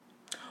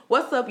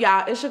What's up,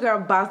 y'all? It's your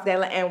girl, Boss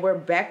Gala, and we're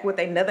back with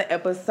another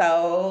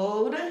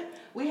episode.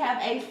 We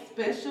have a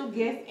special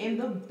guest in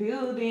the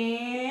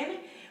building.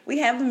 We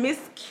have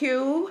Miss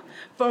Q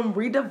from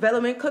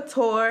Redevelopment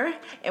Couture,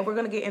 and we're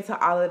going to get into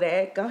all of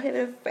that. Go ahead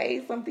and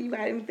say something. You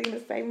got anything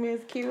to say,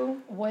 Miss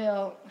Q?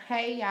 Well,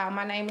 hey, y'all.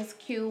 My name is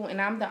Q,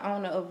 and I'm the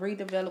owner of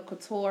Redevelopment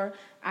Couture.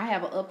 I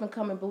have an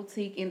up-and-coming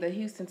boutique in the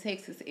Houston,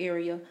 Texas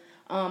area.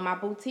 My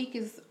boutique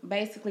is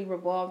basically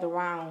revolved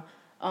around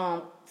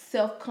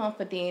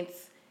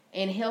self-confidence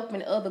and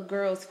helping other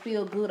girls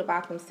feel good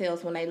about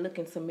themselves when they look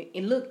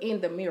in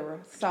the mirror.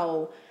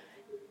 So,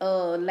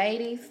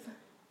 ladies,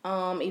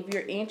 if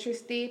you're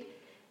interested,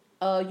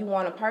 you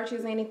want to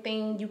purchase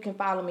anything, you can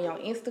follow me on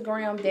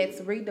Instagram.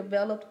 That's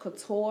Redeveloped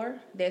Couture.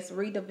 That's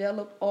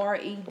Redeveloped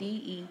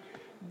REDEVE.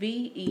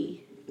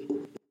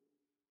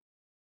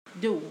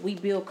 We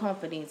build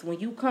confidence. When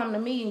you come to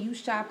me and you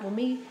shop with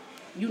me,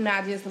 you're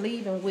not just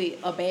leaving with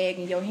a bag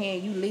in your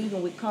hand. You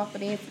leaving with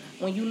confidence.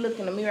 When you look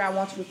in the mirror, I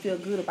want you to feel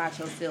good about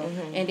yourself.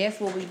 Mm-hmm. And that's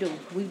what we do.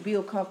 We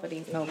build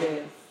confidence over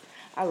here.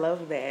 I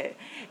love that.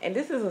 And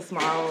this is a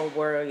small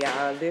world,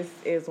 y'all. This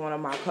is one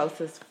of my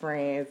closest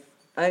friends,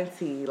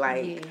 auntie.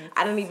 Yes.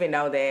 I didn't even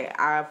know that.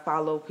 I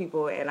follow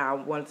people and I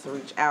wanted to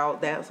reach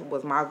out. That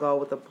was my goal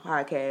with the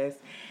podcast.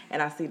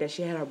 And I see that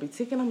she had her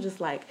boutique, and I'm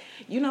just like,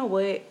 you know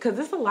what? Because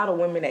there's a lot of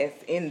women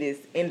that's in this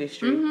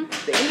industry.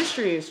 Mm-hmm. The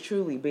industry is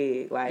truly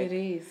big. It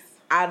is.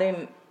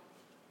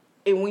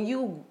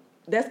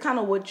 That's kind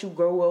of what you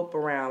grow up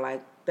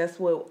around.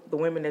 That's what the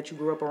women that you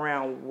grew up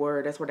around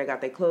were. That's where they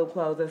got their club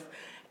clothes.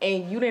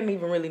 And you didn't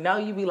even really know.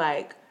 You be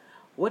like,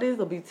 what is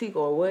a boutique,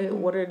 or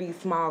what are these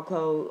small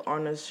clothes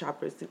owner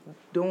shoppers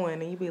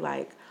doing? And you be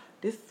like,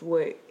 this is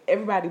what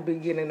everybody be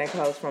getting their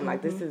clothes from.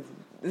 Mm-hmm. This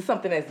is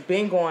something that's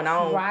been going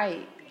on.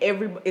 Right.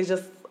 It's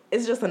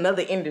just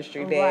another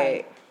industry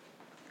that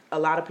a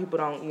lot of people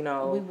don't,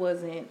 we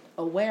wasn't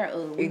aware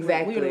of.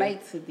 Exactly. We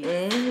relate to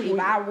this. Mm-hmm. If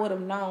I would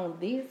have known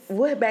this.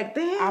 What, back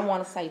then? I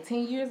want to say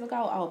 10 years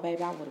ago. Oh,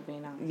 baby, I would have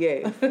been on.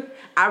 Yes.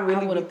 I would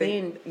have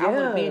been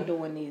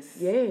doing this.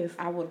 Yes.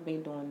 I would have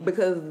been doing this.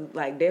 Because,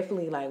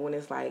 definitely, when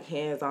it's,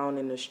 hands-on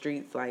in the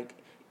streets,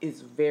 it's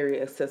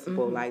very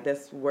accessible. Mm-hmm.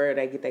 That's where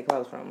they get their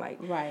clothes from.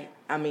 Right.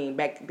 I mean,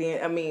 back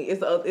then,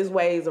 it's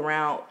ways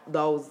around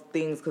those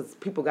things because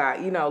people got,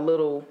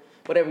 little,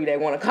 whatever they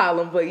want to call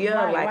them. But,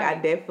 right. I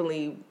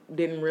definitely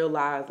didn't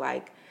realize,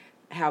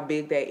 how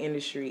big that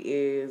industry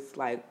is,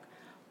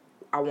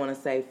 I want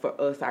to say, for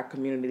us, our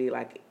community,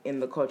 in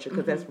the culture.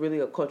 Because that's really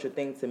a culture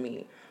thing to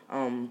me.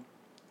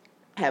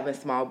 Having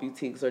small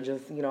boutiques or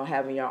just,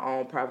 having your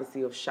own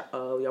privacy of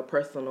your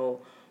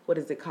personal, what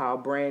is it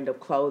called, brand of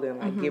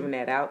clothing, giving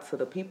that out to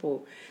the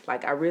people.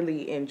 I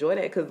really enjoy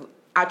that because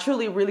I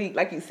truly, really,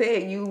 like you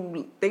said,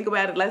 you think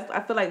about it. I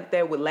feel like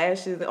that with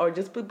lashes or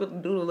just people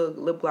do the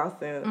little lip gloss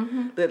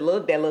and that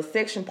little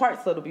section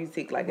parts of the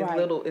boutique.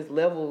 It's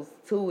levels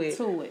to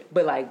it.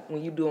 But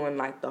when you doing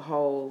the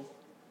whole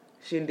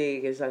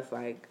shindig, it's just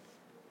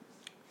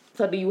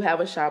So do you have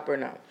a shop or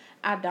no?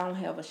 I don't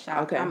have a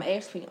shop. Okay. I'm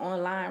actually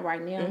online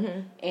right now,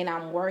 and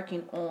I'm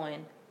working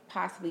on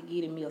possibly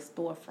getting me a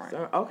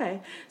storefront.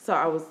 Okay. So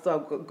I was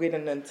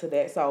getting into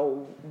that.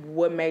 So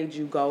what made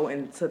you go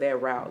into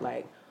that route?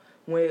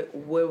 What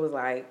was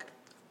I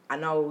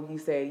know you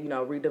said,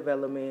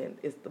 redevelopment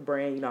is the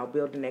brand,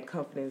 building that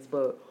confidence,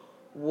 but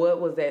what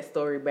was that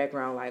story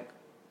background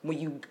when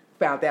you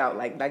found out,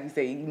 like you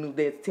said, you knew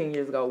that 10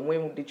 years ago,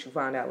 when did you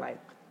find out,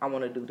 I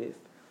want to do this?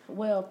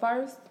 Well,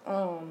 first,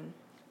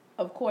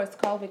 of course,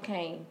 COVID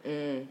came,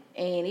 and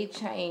it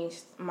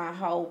changed my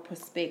whole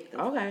perspective.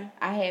 Okay.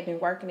 I had been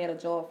working at a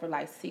job for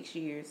 6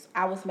 years.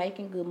 I was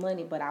making good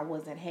money, but I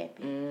wasn't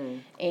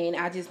happy. And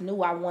I just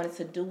knew I wanted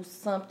to do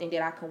something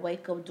that I could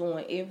wake up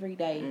doing every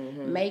day,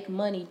 make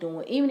money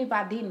doing. Even if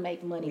I didn't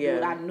make money doing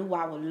it, I knew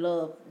I would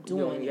love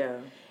doing it. Yeah.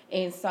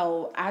 And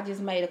so I just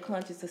made a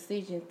conscious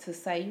decision to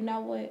say, you know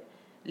what?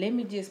 Let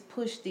me just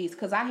push this,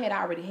 because I had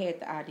already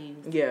had the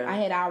ideas. Yeah. I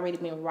had already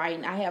been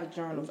writing. I have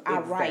journals.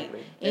 Exactly. I write.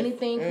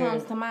 Anything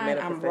comes to mind,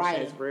 I'm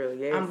writing. Is real,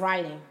 yes. I'm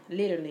writing,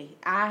 literally.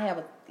 I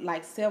have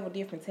several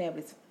different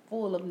tablets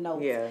full of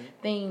notes. Yeah.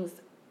 Things,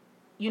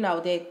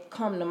 that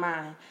come to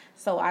mind.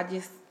 So I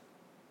just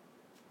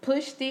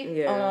pushed it.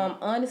 Yeah.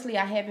 Honestly,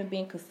 I haven't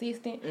been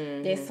consistent.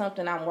 That's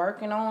something I'm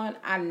working on.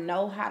 I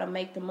know how to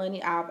make the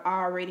money. I've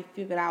already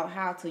figured out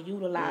how to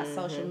utilize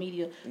social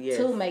media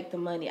to make the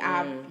money.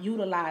 I've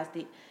utilized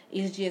it.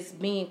 It's just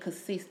being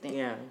consistent.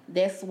 Yeah.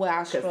 That's where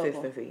I struggle.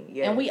 Consistency,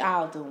 yes. And we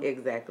all do.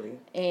 Exactly.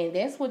 And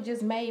that's what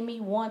just made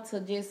me want to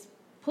just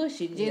push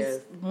it.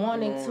 Just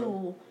wanting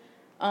to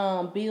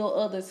build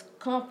others'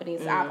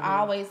 confidence. I've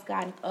always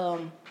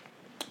gotten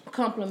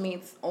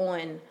compliments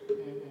on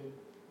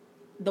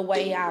the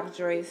way I've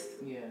dressed.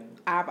 Yeah.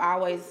 I've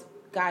always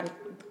gotten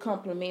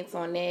compliments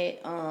on that.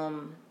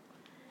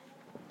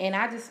 And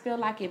I just feel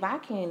like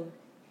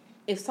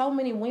if so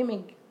many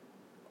women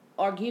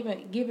are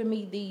giving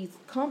me these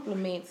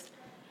compliments,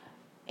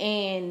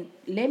 and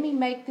let me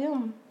make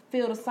them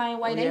feel the same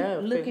way they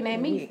looking at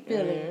me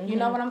feeling. You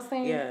know what I'm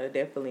saying? Yeah,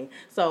 definitely.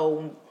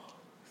 So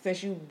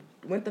since you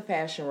went the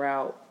fashion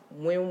route,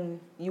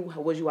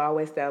 was you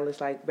always stylish,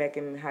 like back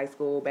in high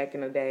school, back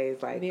in the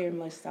days, like very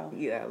much so.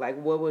 Yeah,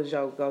 like what was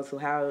your go-to?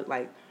 How,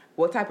 like,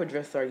 what type of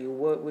dress are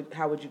you?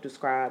 How would you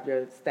describe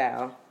your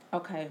style?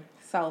 Okay,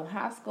 so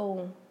high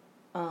school,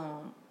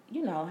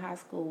 high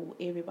school,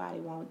 everybody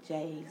want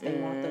J's. They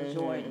want the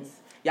Jordans.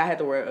 Y'all had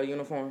to wear a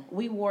uniform?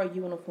 We wore a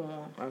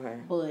uniform. Okay.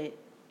 But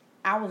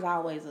I was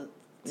always a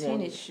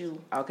tennis shoe.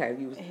 Okay,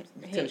 you was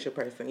a tennis shoe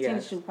person. Yeah.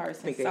 Tennis shoe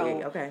person. So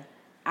okay.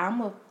 I'm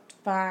going to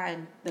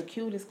find the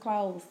cutest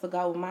clothes to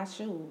go with my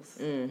shoes.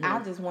 Mm-hmm.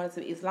 I just wanted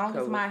to, as long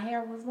as my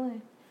hair was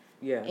done.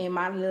 Yeah. And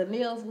my little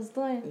nails was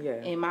done.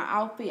 Yeah. And my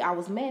outfit, I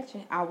was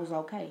matching. I was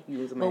okay. You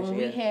was matching, but when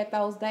we had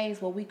those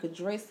days where we could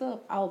dress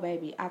up, oh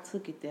baby, I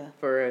took it there.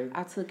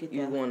 I took it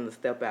there. You wanted to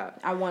step out.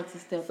 I wanted to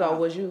step out.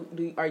 So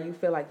are you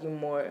feel like you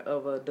more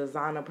of a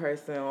designer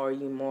person, or are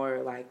you more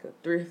like a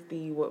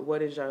thrifty?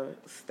 What is your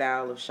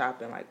style of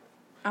shopping like?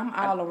 I'm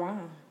all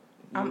around.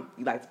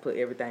 You like to put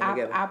everything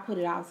together? I put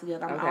it all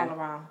together. I'm all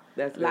around.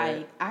 That's good.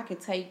 Like, I could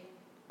take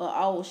an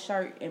old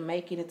shirt and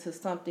make it into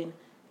something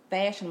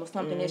fashionable,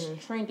 something that's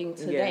trending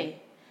today.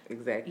 Yeah,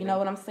 exactly. You know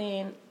what I'm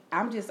saying?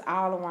 I'm just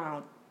all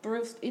around.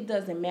 Thrift, it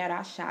doesn't matter.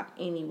 I shop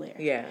anywhere.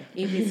 Yeah.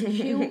 If it's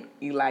cute,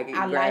 you like it.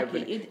 I like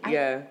it.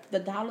 The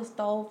dollar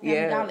store,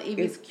 $50. If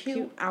it's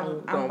cute,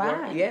 I'm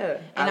buying. Yeah.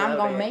 And I'm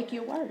gonna make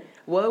it work.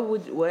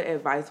 What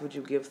advice would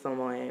you give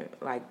someone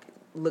like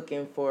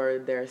looking for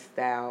their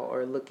style,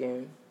 or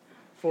looking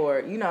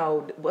for,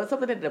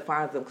 something that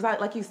defines them? Because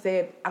like you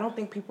said, I don't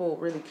think people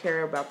really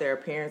care about their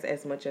appearance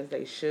as much as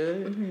they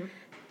should.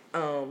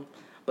 Mm-hmm.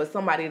 But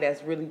somebody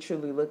that's really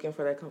truly looking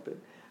for that company,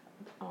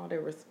 they're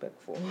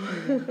respectful.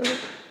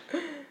 Mm-hmm.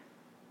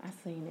 I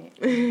seen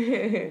it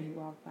when you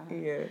walked by.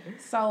 Yeah.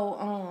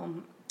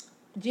 So,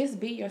 just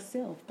be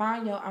yourself.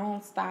 Find your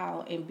own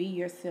style and be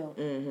yourself.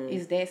 Mm-hmm.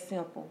 It's that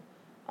simple.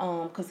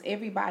 Because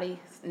everybody's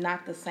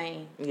not the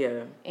same.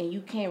 Yeah. And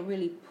you can't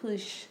really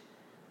push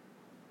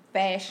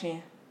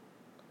fashion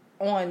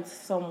on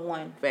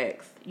someone.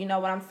 Facts. You know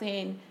what I'm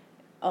saying?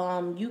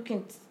 You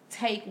can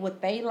take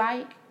what they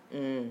like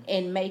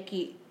and make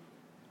it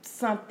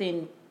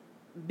something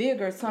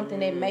bigger, something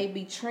that may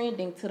be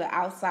trending to the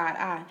outside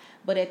eye,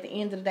 but at the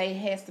end of the day, it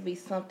has to be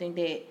something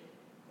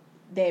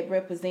that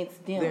represents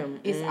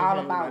them. It's all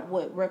about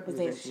what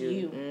represents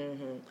you.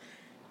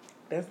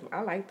 Mm-hmm.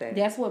 I like that.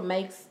 That's what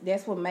makes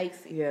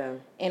it. Yeah.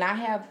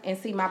 And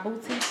see, my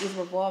boutique is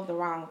revolved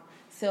around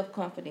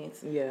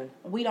self-confidence. Yeah.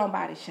 We don't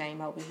body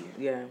shame over here.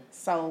 Yeah.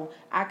 So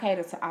I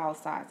cater to all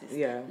sizes.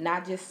 Yeah.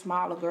 Not just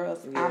smaller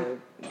girls. Yeah.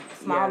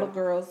 Smaller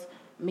girls,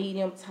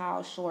 medium,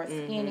 tall, short,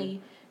 skinny,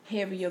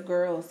 heavier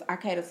girls.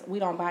 We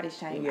don't body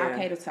shame. I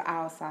cater to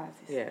all sizes.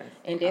 Yeah.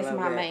 And that's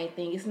my main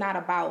thing. It's not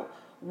about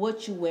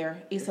what you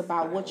wear. It's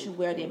about what you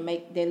wear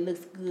that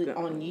looks good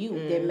on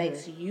you, that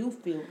makes you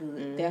feel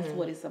good. That's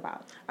what it's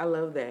about. I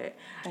love that.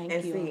 Thank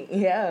you. See,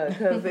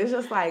 because it's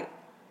just like,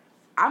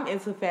 I'm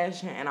into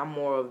fashion, and I'm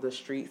more of the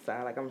street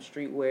side. Like, I'm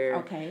streetwear.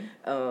 Okay.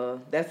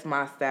 That's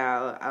my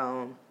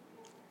style.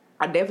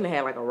 I definitely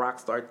had like a rock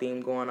star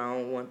theme going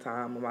on one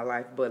time in my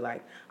life, but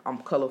like, I'm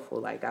colorful.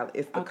 Like,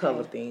 it's the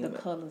color theme. The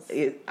colors.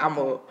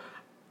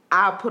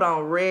 I put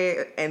on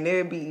red, and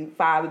there'd be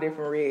 5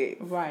 different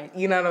reds. Right.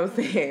 You know what I'm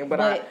saying?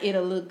 But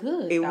it'll look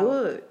good. It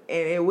would,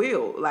 and it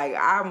will. Like,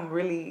 I'm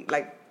really,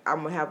 like,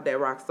 I'm going to have that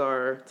rock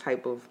star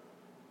type of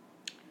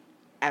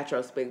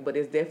atrospect, but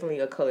it's definitely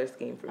a color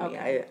scheme for me.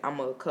 Okay.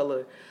 I'm a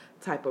color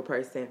type of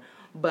person.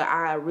 But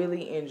I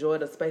really enjoy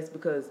the space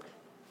because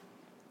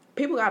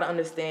people got to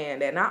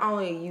understand that not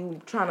only you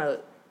trying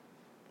to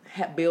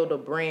build a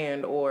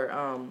brand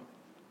or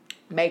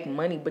make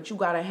money, but you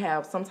got to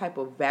have some type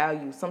of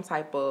value, some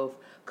type of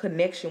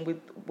connection with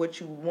what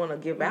you want to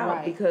give out.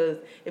 Right. Because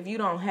if you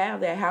don't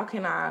have that, how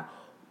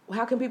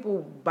can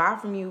people buy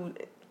from you?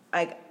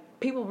 Like,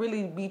 people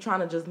really be trying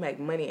to just make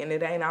money, and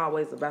it ain't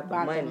always about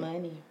the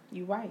money.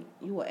 You're right.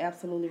 You are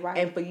absolutely right.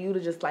 And for you to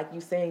just, like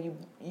you saying,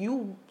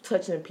 you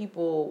touching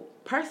people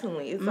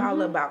personally, it's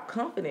all about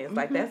confidence.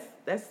 Like,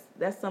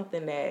 that's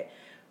something that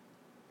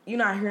you're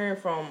not hearing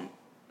from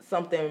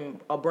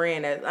a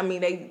brand that, I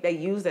mean, they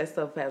use that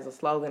stuff as a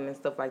slogan and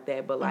stuff like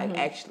that, but like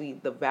actually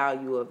the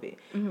value of it,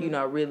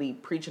 really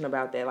preaching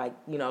about that, like,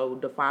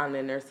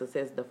 defining their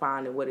success,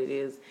 defining what it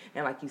is,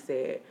 and like you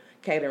said,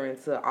 catering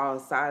to all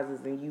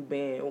sizes, and you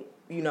being,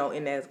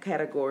 in those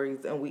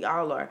categories, and we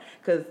all are,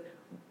 because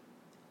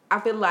I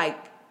feel like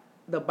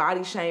the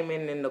body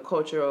shaming and the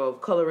culture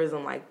of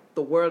colorism, like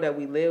the world that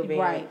we live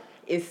in,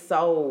 is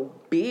so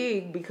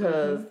big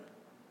because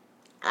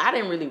I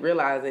didn't really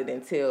realize it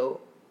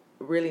until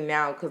really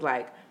now, because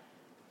like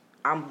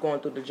I'm going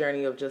through the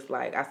journey of just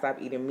like I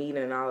stopped eating meat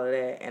and all of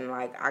that, and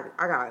like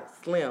I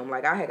got slim,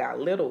 like I had got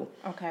little.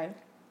 Okay.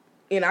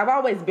 And I've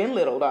always been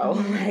little though,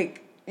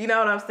 like, you know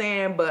what I'm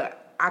saying?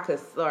 But I could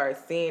start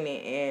seeing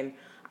it, and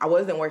I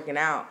wasn't working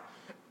out,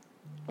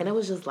 and it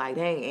was just like,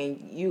 dang,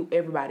 and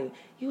everybody,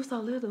 you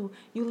so little,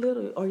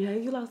 or yeah,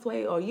 you lost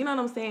weight, or you know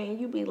what I'm saying?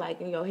 You be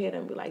like in your head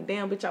and be like,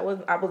 damn, bitch,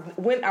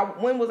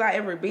 when was I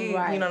ever big?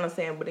 Right. You know what I'm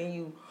saying? But then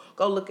you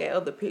go look at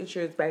other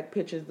pictures back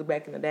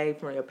in the day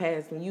from your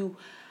past, and you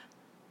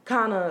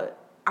kind of,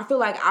 I feel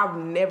like I've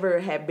never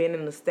had been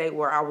in a state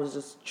where I was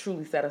just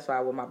truly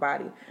satisfied with my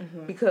body,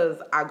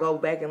 because I go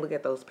back and look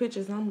at those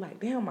pictures and I'm like,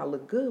 damn, I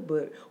look good.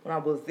 But when I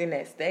was in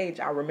that stage,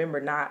 I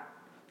remember not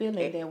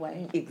feeling that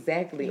way.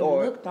 Exactly. You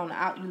looked it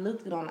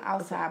on the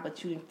outside,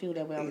 but you didn't feel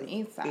that way on the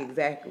inside.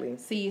 Exactly.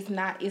 See, it's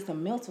a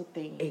mental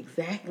thing.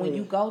 Exactly. When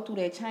you go through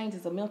that change,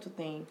 it's a mental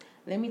thing.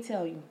 Let me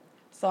tell you.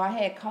 So I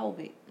had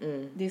COVID,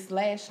 this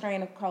last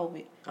strain of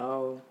COVID.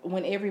 Oh.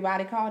 When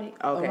everybody caught it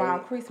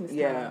around Christmas time.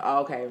 Yeah, oh,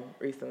 okay,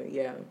 recently,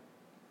 yeah.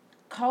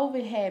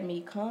 COVID had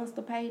me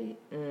constipated,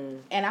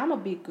 and I'm a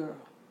big girl.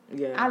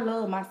 Yeah. I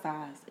love my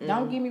size.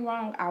 Don't get me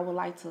wrong, I would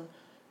like to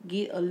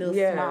get a little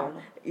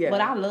smaller. Yeah. But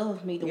I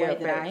love me the way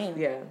that I am.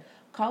 Yeah.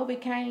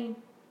 COVID came,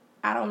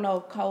 I don't know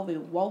if COVID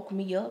woke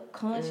me up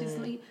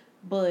consciously,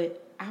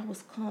 but I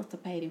was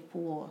constipated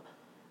for,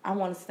 I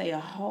want to say, a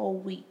whole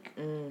week.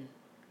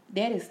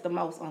 That is the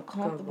most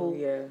uncomfortable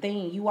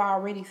thing. You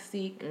already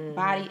sick,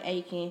 body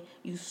aching,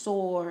 you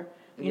sore.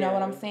 You know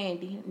what I'm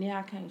saying? Now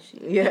I can't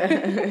shit.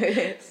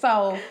 Yeah.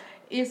 So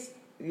it's...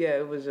 Yeah,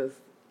 it was just...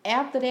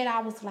 After that, I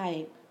was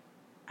like,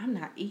 I'm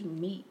not eating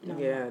meat no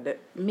more.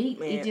 Meat,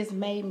 man, it just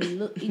made me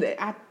look...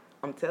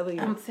 I'm telling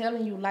you. I'm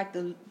telling you, like,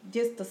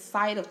 the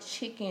sight of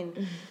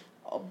chicken...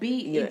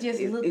 it just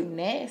looked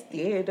nasty.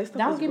 Yeah, that's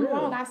Don't get me real.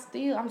 wrong.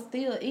 I'm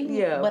still eating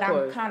it, but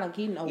I'm kind of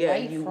getting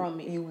away from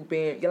it. You've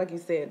been, like you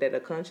said, that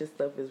the conscious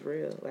stuff is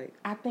real. Like,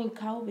 I think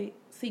COVID.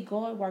 See,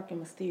 God work in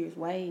mysterious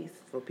ways.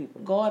 For people,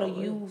 God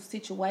will use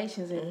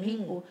situations and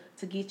people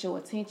to get your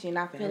attention.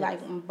 I feel like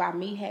by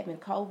me having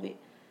COVID,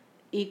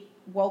 it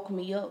woke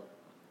me up.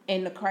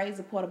 And the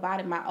crazy part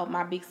about it,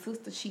 my big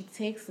sister, she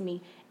texted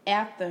me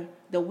after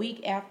the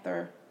week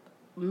after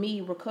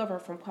me recover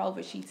from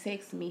COVID, she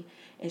texted me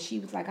and she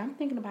was like, I'm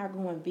thinking about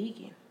going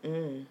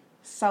vegan.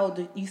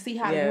 So you see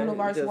how the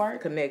universe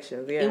works?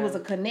 Connections, It was a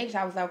connection.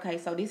 I was like, okay,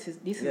 so this is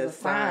a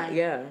sign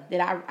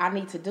that I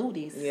need to do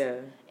this. Yeah.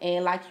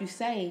 And like you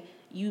say,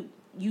 you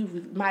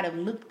might have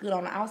looked good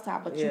on the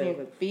outside, but you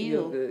didn't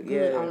feel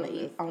good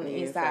on the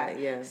inside.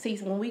 Yeah. See,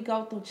 so when we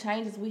go through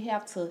changes, we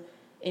have to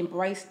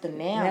embrace the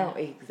now.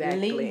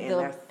 Exactly. Leave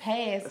the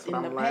past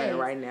in the past.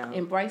 Right now.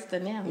 Embrace the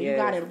now. Yes. You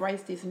gotta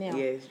embrace this now.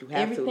 Yes, you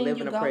have to live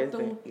in the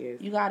present. Through,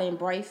 you gotta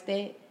embrace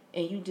that,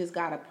 and you just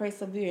gotta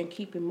persevere and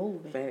keep it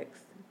moving.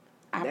 Facts.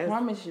 I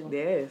promise you.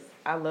 Yes,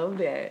 I love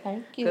that.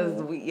 Thank you.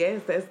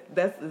 Because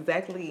that's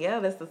exactly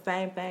that's the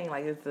same thing.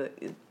 Like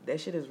that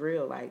shit is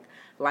real. Like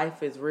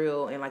life is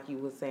real, and like you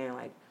were saying,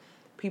 like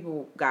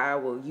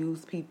God will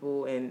use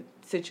people and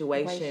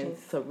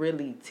situations to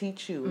really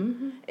teach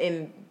you,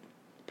 and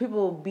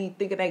people be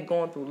thinking they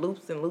going through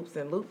loops and loops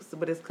and loops,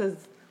 but it's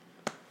because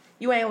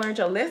you ain't learned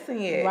your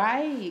lesson yet.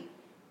 Right.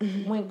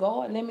 When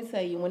God, let me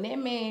tell you, when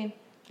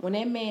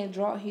that man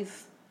draw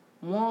his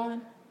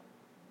wand,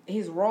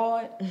 his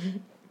rod,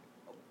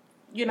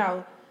 you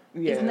know,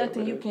 it's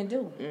nothing you can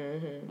do.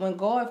 When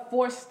God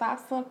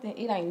stops something,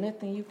 it ain't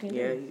nothing you can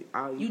do.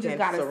 You just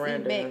gotta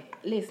sit back.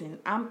 Listen,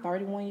 I'm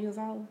 31 years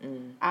old.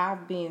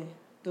 I've been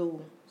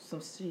through some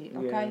shit,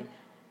 okay? Yeah.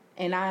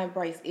 And I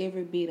embrace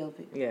every bit of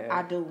it. Yeah.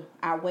 I do.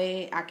 I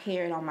wear it, I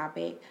carry it on my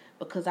back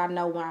because I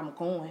know where I'm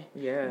going.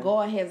 Yeah.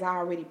 God has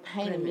already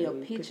painted me a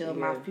picture of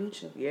my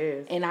future.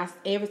 Yes. And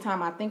every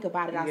time I think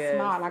about it, I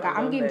smile. Like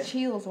I'm getting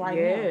chills right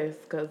now. Yes,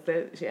 because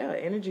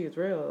energy is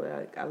real.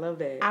 Like, I love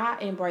that. I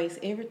embrace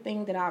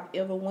everything that I've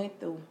ever went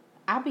through.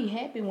 I be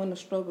happy when the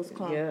struggles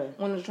come,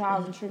 when the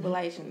trials and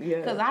tribulations.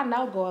 Because I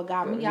know God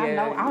got me. I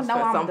know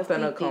I'm defeated. Something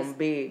finna come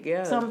big.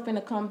 Yeah. Something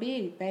finna come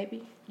big,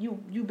 baby.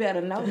 You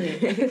better know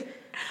that.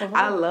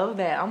 I love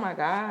that. Oh my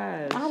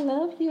gosh. I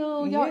love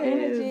you. Your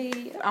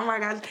energy. Oh my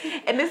gosh.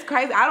 And it's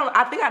crazy.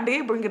 I think I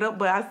did bring it up,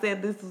 but I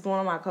said this is one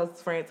of my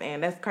closest friends,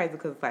 and that's crazy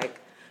because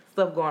like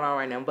stuff going on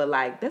right now. But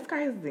like that's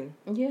crazy.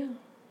 Yeah.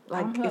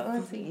 Like I'm her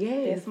auntie.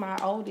 Yes. That's my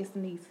oldest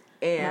niece.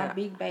 And my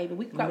big baby.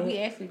 We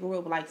actually grew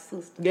up like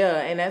sisters.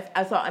 Yeah, and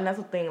that's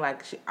the thing.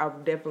 Like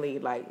I've definitely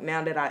like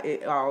now that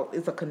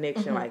it's a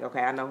connection. Like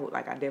okay, I know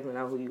I definitely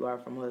know who you are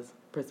from her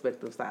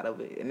perspective side of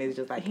it, and it's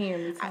just like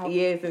hearing me talk.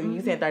 Yes, and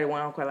you said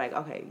 31. I'm quite like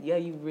okay, yeah,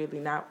 you really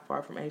not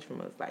far from age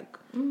from us. Like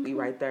we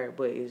right there,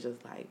 but it's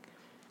just like,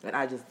 and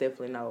I just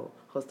definitely know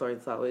her story.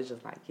 So it's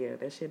just like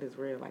that shit is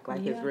real. Like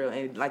life is real,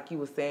 and like you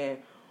were saying,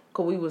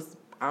 cause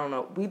I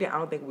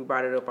don't think we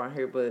brought it up on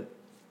here, but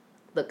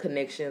the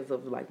connections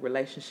of like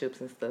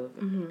relationships and stuff,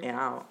 and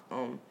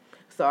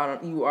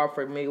you are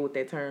familiar with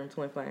that term,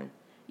 twin flame?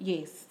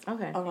 Yes.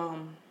 Okay.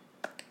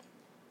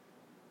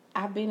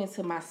 I've been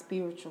into my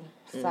spiritual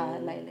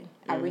side lately.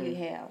 I really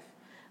have.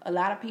 A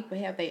lot of people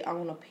have their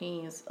own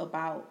opinions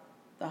about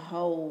the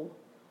whole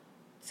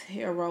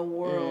tarot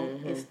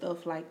world and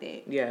stuff like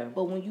that. Yeah.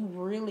 But when you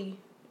really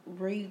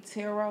read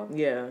tarot,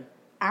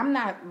 I'm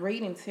not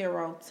reading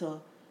tarot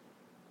to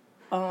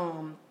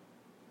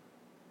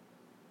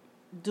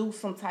do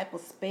some type of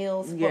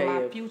spells for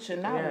my future.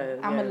 No,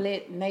 I'm gonna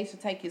let nature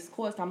take its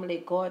course. I'm gonna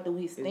let God do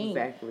His thing.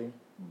 Exactly.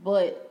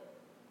 But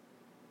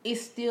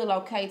it's still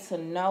okay to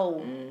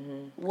know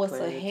what's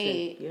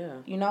ahead. Yeah.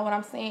 You know what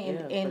I'm saying?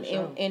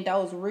 And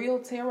those real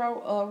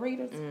tarot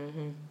readers,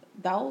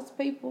 those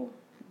people,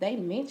 they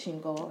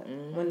mention God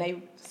when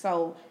they.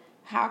 So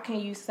how can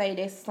you say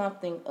that's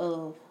something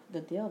of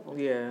the devil?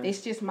 Yeah.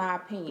 It's just my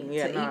opinion.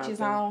 To each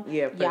his own.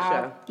 Yeah, for y'all,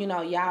 sure. You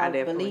know, y'all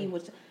believe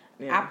what.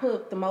 I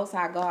put the Most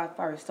High God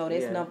first, so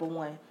that's number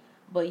one.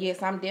 But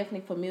yes, I'm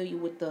definitely familiar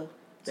with the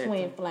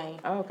twin flame.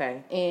 Oh,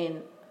 okay.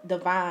 And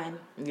divine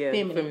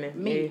feminine.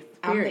 Me. Yes.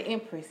 I'm the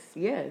empress.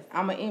 Yes.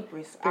 I'm an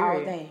empress all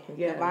day.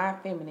 Yeah. Divine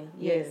feminine.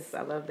 Yes.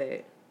 I love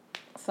that.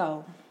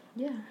 So,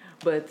 yeah.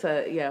 But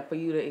for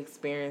you to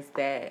experience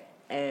that,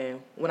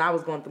 and when I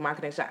was going through my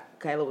connection,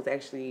 Kayla was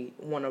actually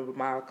one of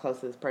my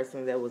closest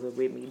persons that was with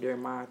me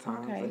during my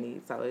times of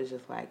need. So it's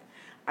just like,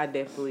 I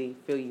definitely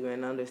feel you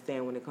and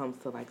understand when it comes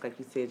to like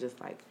you said, just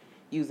like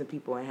using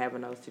people and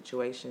having those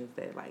situations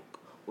that like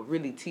will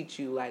really teach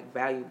you like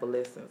valuable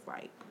lessons.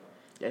 Like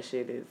that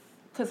shit is.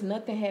 Because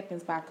nothing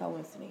happens by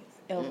coincidence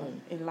ever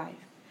in life.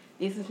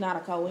 This is not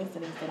a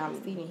coincidence that I'm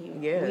sitting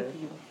here with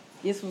you.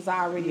 This was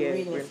already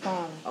written in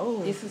stone.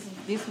 Oh, this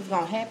was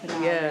gonna happen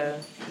already. Yeah.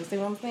 You see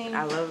what I'm saying?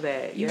 I love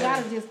that. You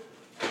gotta just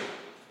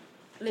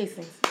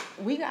listen.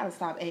 We gotta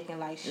stop acting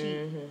like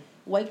shit.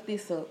 Wake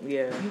this up.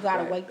 Yeah. You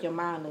gotta wake your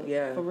mind up.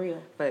 Yeah. For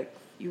real. Like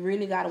you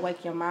really gotta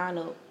wake your mind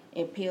up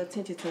and pay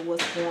attention to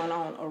what's going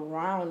on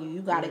around you.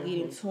 You gotta get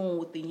in tune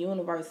with the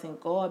universe and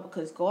God,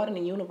 because God and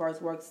the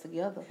universe works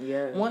together.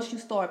 Yeah. Once you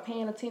start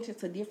paying attention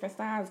to different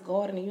signs,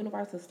 God and the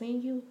universe will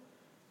send you.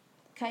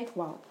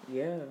 Cakewalk.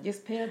 Yeah.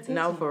 Just pay attention.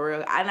 No, for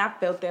real. And I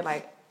felt that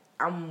like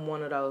I'm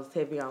one of those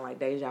heavy on like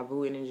deja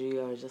vu energy,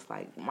 or just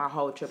like my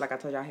whole trip. Like I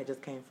told you, I had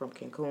just came from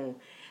Cancun,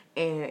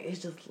 and it's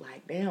just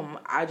like, damn,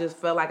 I just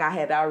felt like I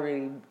had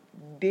already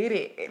did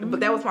it.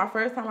 But that was my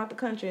first time out the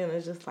country, and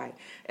it's just like,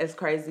 it's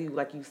crazy.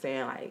 Like you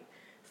saying, like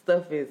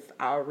stuff is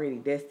already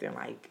destined.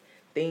 Like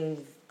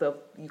stuff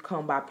you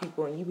come by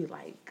people, and you be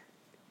like.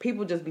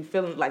 People just be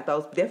feeling like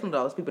those people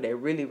that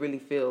really, really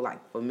feel like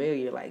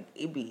familiar. Like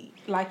it be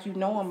like you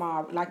know them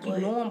all, like you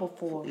know them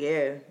before.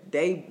 Yeah,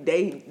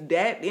 they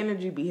that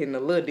energy be hitting a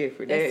little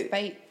different. That's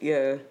fate.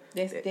 Yeah,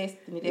 that's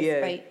destiny. That's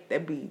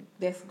fate.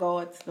 That's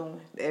God's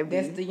doing.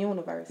 That's the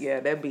universe. Yeah,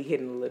 that be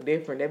hitting a little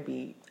different. That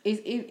be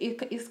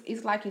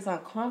it's like it's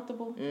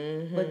uncomfortable,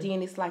 but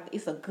then it's like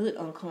it's a good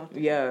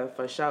uncomfortable. Yeah,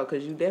 for sure.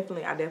 Because I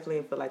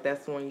definitely feel like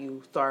that's when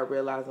you start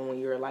realizing when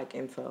you're like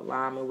into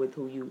alignment with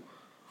who you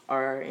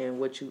are and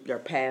what your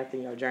path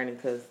and your journey,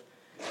 because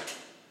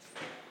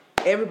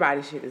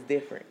everybody's shit is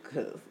different.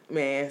 Because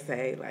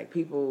say like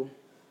people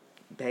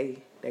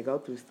they go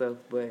through stuff,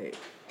 but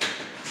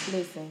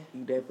listen,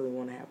 you definitely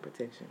want to have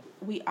protection.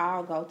 We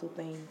all go through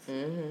things,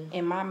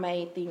 and my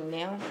main thing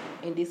now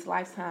in this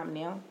lifetime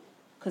now,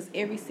 because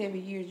every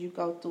 7 years you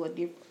go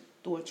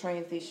through a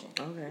transition.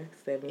 Okay,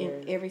 7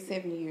 years. Every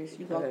 7 years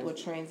you go through a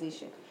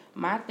transition.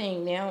 My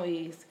thing now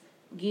is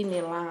getting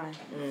in line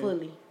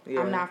fully.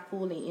 Yeah. I'm not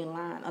fully in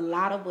line. A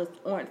lot of us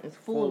aren't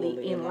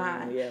fully in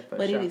line. Yeah,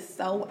 but sure. It is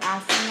so, I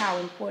see how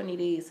important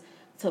it is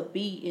to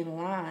be in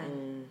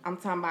line. I'm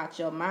talking about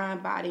your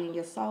mind, body, and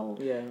your soul.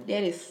 Yeah.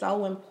 That is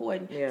so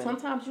important. Yeah.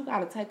 Sometimes you got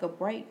to take a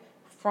break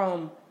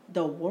from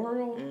the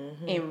world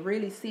and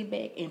really sit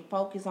back and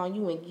focus on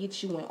you and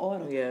get you in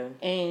order. Yeah.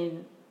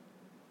 And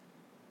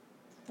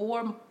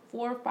 4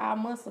 or 5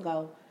 months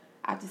ago,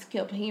 I just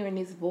kept hearing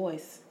this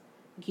voice,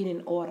 get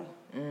in order.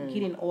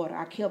 Get in order.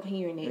 I kept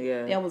hearing it.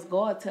 Yeah. That was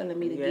God telling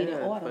me to get in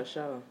order. For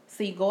sure.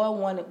 See, God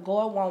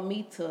want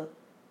me to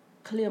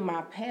clear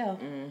my path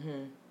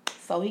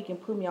so He can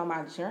put me on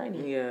my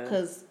journey. Yeah.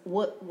 Because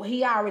what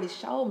He already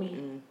showed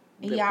me,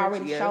 He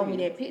already showed me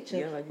that picture.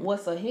 Yeah, like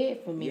what's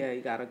ahead for me. Yeah,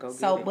 you gotta go.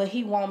 But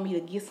He want me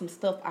to get some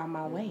stuff out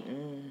my way.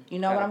 You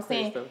know what I'm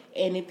saying? Stuff.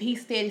 And if He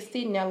steady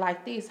sitting there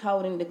like this,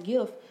 holding the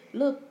gift,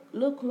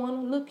 look, Juana,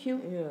 look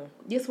you. Yeah.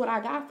 This what I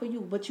got for you,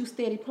 but you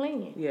steady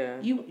playing. Yeah.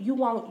 You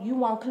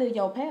won't clear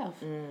your path.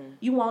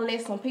 You won't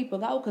let some people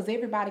go, because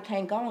everybody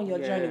can't go on your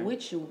journey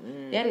with you.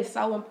 That is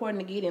so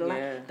important to get in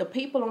line. The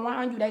people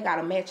around you, they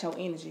gotta match your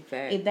energy.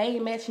 Fact. If they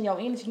ain't matching your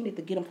energy, you need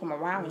to get them from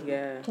around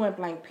you. Point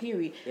blank.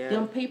 Period. Yeah.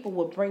 Them people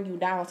will bring you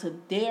down to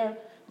their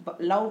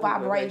low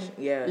vibrating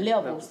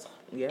levels.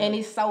 Yeah. And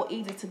it's so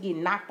easy to get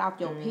knocked off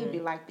your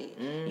pivot like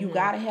that. You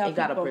gotta have. You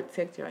gotta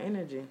protect your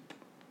energy.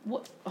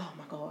 What? Oh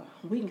my God,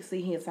 we can sit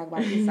here and talk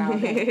about this all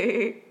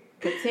day.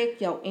 Protect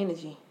your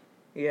energy.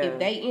 Yeah. If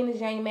they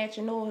energy ain't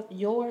matching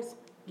yours,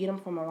 get them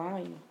from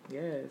around you.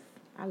 Yes,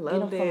 I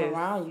love this. Get them from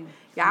around you.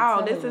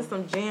 Y'all, this is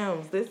some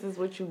gems. This is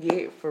what you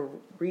get for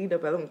Read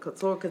Up Element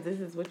Couture, because this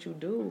is what you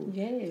do.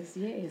 Yes.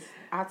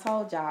 I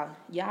told y'all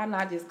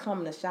not just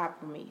coming to shop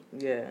for me.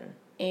 Yeah.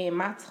 And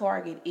my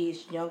target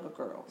is younger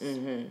girls,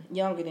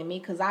 younger than me,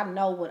 because I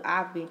know what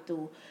I've been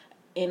through,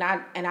 and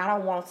I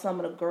don't want some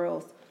of the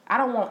girls. I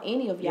don't want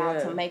any of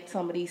y'all to make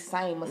some of these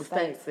same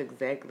mistakes.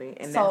 Exactly.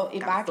 And so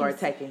if I start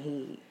taking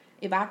heed.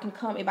 If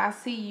I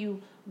see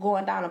you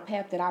going down a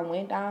path that I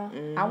went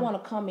down, I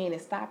want to come in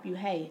and stop you.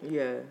 Hey,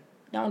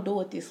 don't do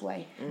it this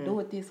way.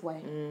 Do it this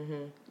way.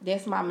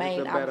 That's my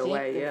main objective. Better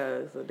way. Yeah,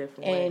 it's a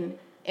different way. And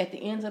at the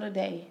end of the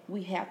day,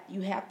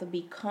 you have to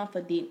be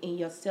confident in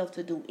yourself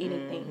to do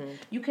anything.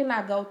 You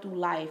cannot go through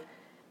life.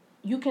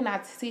 You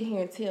cannot sit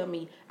here and tell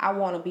me I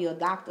want to be a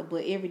doctor,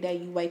 but every day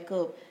you wake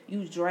up,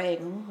 you drag.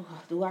 Oh,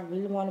 do I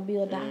really want to be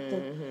a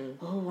doctor?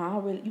 Oh, I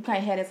don't really. You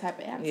can't have that type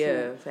of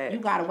attitude. Yeah, you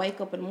gotta wake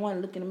up in the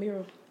morning, look in the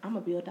mirror. I'm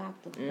gonna be a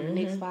doctor in the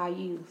next 5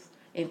 years,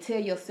 and tell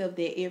yourself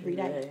that every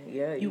day.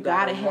 Yeah, you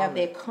gotta have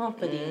that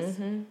confidence.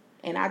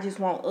 And I just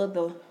want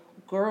other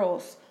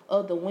girls,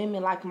 other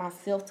women like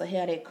myself to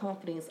have that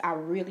confidence. I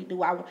really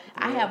do. I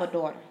have a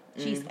daughter.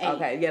 She's 8.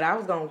 Okay, yeah, I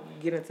was going to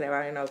get into that.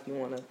 I didn't know if you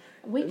want to.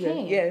 We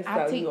can. Yeah,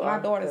 I teach my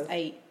daughter's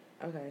 8.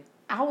 Okay.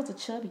 I was a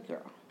chubby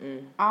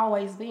girl.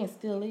 Always been,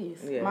 still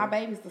is. Yeah. My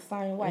baby's the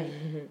same way.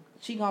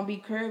 She going to be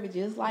curvy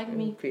just like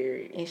me.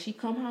 Period. And she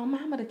come home,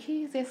 Mama, the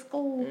kids at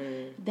school,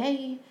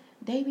 they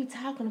be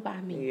talking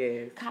about me.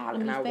 Yes.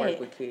 Calling me fat. And I work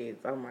with kids.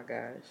 Oh, my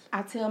gosh.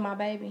 I tell my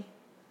baby,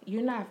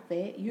 you're not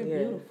fat. You're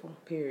beautiful.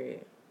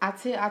 Period. I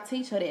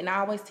teach her that, and I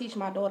always teach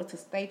my daughter to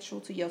stay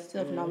true to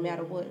yourself no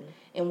matter what.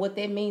 And what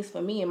that means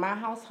for me in my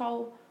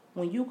household,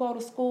 when you go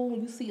to school,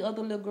 you see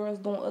other little girls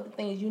doing other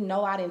things, you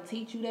know I didn't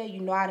teach you that.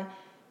 You know I didn't.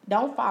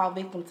 Don't fall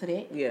victim to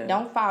that. Yeah.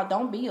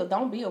 Don't be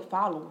a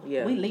follower.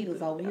 Yeah. We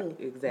leaders over here.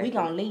 Exactly. We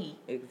gonna lead.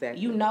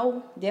 Exactly. You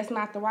know that's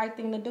not the right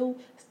thing to do.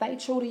 Stay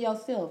true to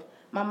yourself.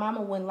 My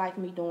mama wouldn't like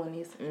me doing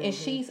this. And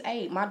she's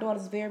 8. My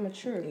daughter's very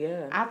mature.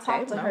 Yeah. I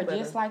talk to her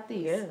just like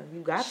this. Yeah,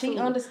 you got She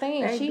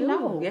understands. She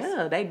knows.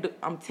 Yeah, they do.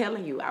 I'm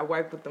telling you, I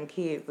work with them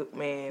kids,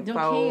 man. Them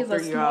kids are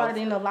smarter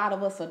than a lot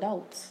of us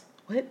adults.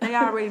 What? They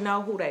already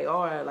know who they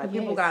are. Like,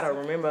 people got to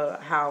remember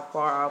how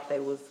far off they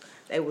was.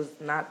 They was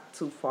not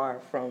too far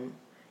from,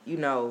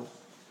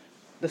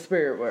 the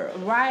spirit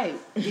world. Right.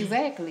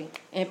 Exactly.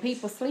 And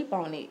people sleep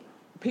on it.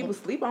 People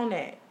sleep on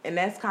that. And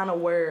that's kind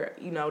of where,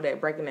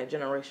 that breaking that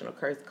generational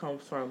curse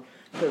comes from,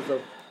 because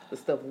of the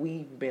stuff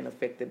we've been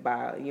affected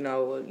by,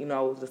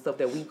 the stuff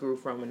that we grew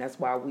from. And that's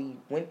why we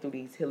went through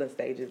these healing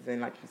stages.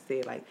 And like you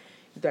said, like,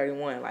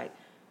 31, like,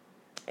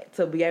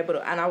 to be able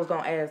to, and I was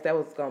going to ask, that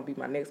was going to be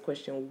my next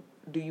question.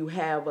 Do you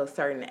have a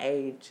certain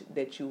age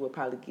that you would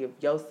probably give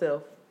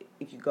yourself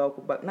if you go,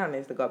 but not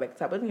necessarily go back to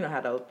top, but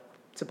how those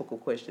typical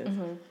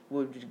questions,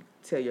 would you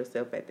tell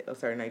yourself at a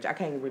certain age? I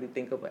can't really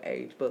think of an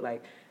age, but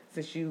like,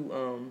 since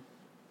you,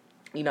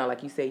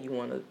 like you said, you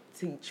want to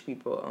teach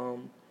people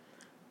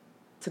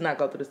to not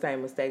go through the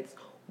same mistakes,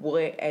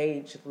 what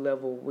age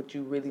level would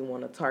you really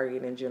want to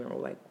target in general?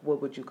 Like,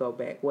 what would you go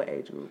back? What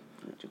age group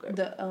would you go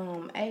back?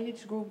 The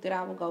age group that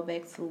I would go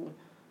back to,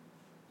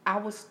 I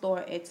would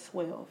start at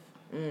 12.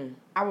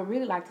 I would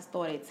really like to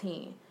start at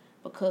 10,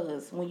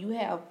 because when you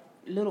have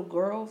little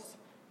girls,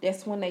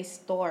 that's when they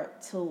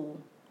start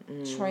to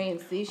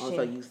transition.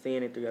 Also, you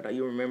seeing it through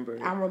you remember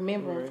it. I'm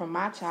remembering from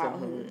my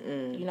childhood.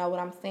 You know what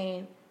I'm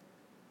saying?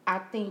 I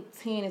think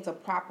 10 is a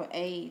proper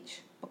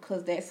age,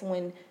 because that's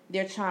when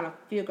they're trying to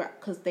figure,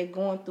 because they're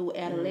going through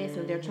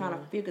adolescence, they're trying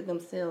to figure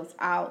themselves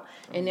out,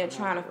 and they're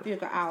trying to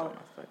figure out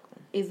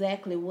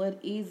exactly what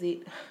is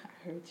it,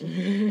 I heard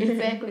you,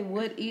 exactly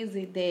what is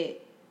it that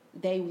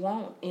they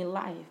want in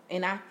life.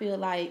 And I feel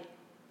like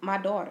my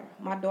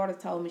daughter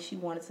told me she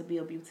wanted to be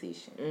a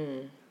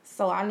beautician.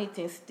 So I need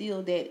to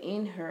instill that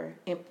in her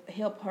and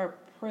help her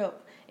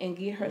prep and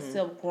get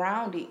herself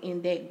grounded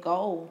in that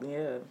goal.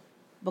 Yeah.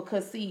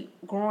 Because, see,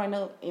 growing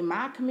up in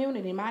my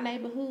community, in my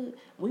neighborhood,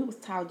 we was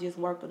taught just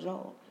work a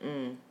job.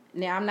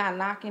 Now, I'm not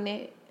knocking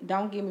that.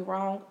 Don't get me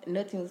wrong.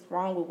 Nothing's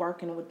wrong with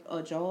working with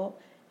a job.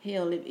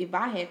 Hell, if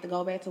I had to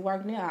go back to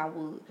work now, I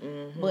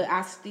would. But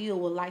I still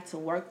would like to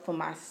work for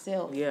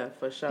myself. Yeah,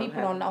 for sure.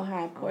 People don't know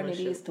how important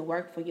it is to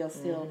work for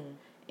yourself.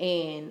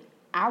 And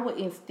I would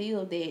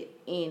instill that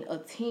in a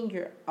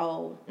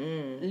 10-year-old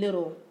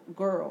little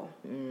girl.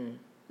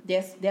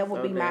 That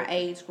would be my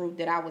age group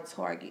that I would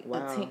target.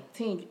 Wow.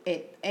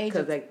 At age,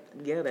 because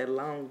that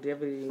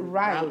longevity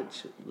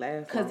knowledge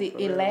lasts. Because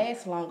it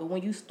lasts longer.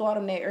 When you start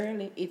them that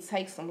early, it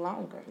takes them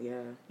longer.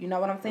 Yeah. You know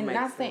what I'm saying?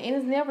 Not saying, and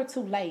it's never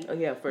too late. Oh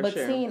yeah, for but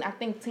sure. But 10, I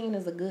think 10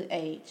 is a good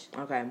age.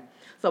 Okay.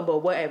 So, but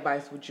what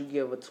advice would you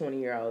give a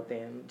 20-year-old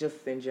then,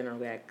 just in general?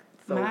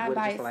 My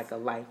advice, just like a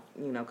life,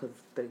 because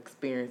the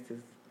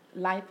experiences.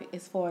 Life,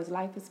 as far as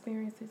life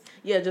experiences?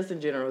 Yeah, just in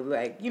general,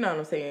 like, you know what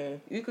I'm saying?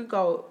 You could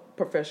go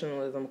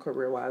professionalism,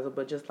 career-wise,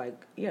 but just like,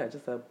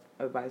 just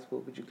advice,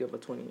 what would you give a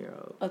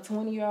 20-year-old? A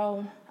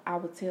 20-year-old, I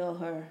would tell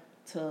her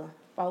to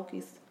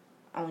focus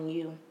on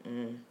you.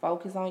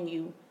 Focus on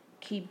you.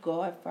 Keep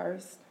God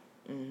first.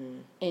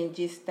 And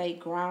just stay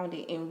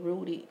grounded and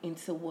rooted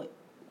into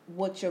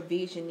what your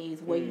vision is,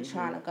 where you're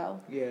trying to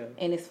go. Yeah.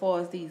 And as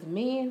far as these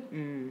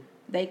men,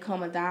 they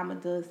come a dime a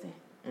dozen.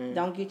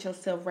 Don't get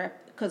yourself wrapped.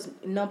 Because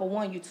number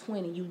one, you're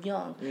 20, you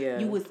young. Yeah.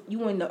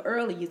 You in the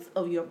earliest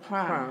of your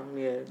prime.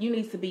 Yeah. You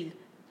need to be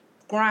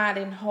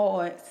grinding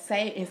hard,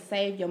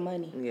 save your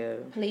money. Yeah.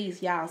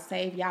 Please, y'all,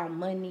 save y'all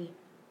money.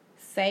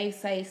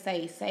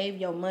 Save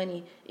your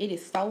money. It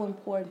is so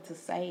important to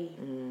save,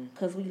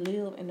 because we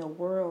live in a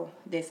world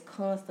that's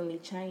constantly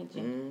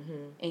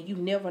changing, and you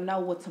never know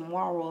what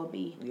tomorrow will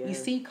be. Yeah. You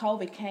see,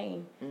 COVID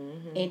came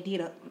and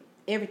did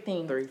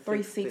everything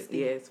 360.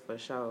 Yes, for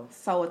sure.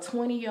 So a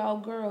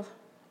 20-year-old girl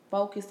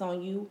focus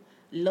on you,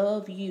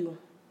 love you,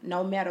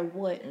 no matter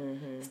what.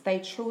 Mm-hmm. Stay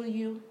true to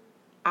you.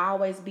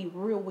 Always be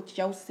real with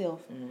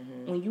yourself.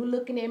 Mm-hmm. When you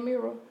look in that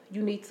mirror,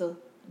 you need to,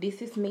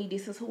 this is me,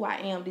 this is who I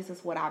am, this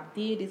is what I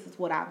did, this is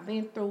what I've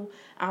been through.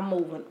 I'm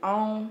moving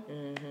on.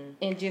 Mm-hmm.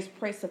 And just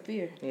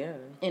persevere. Yeah.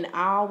 And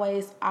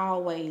always,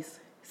 always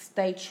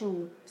stay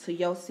true to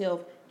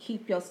yourself.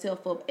 Keep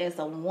yourself up as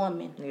a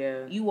woman.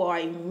 Yeah. You are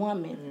a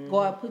woman. Mm-hmm.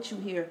 God put you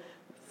here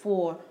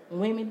for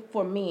women,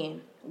 for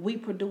men. We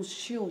produce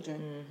children.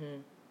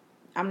 Mm-hmm.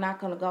 I'm not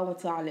going to go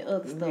into all the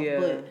other stuff,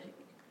 but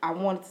I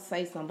wanted to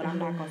say something, but I'm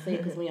not going to say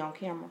it because we're on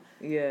camera.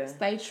 Yeah.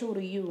 Stay true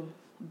to you.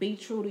 Be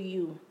true to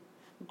you.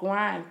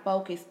 Grind,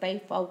 focus,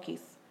 stay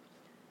focused.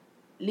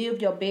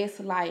 Live your best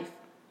life.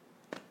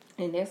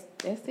 And that's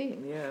it.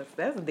 Yes,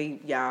 that's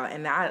deep, y'all.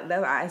 And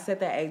I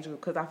set that age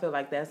group because I feel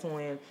like that's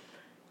when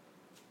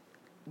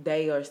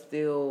we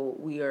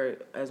are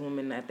as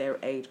women at their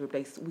age group.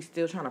 We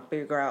still trying to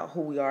figure out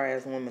who we are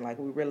as women. Like,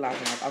 we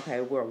realizing, like,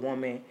 okay, we're a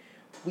woman.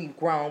 We've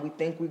grown. We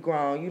think we've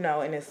grown,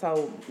 and it's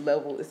so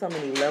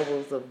many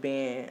levels of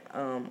being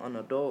an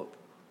adult.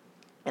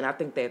 And I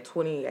think that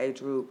 20 age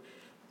group,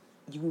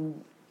 that's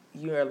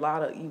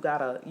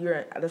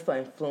an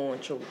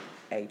influential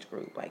age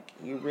group. Like,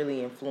 you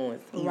really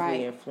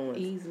easily influenced.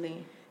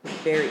 Easily.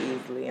 Very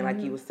easily. And like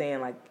you were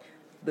saying, like,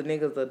 the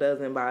niggas a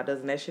dozen by a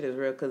dozen, that shit is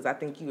real, because I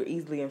think you were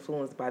easily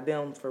influenced by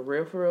them for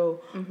real.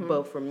 Mm-hmm.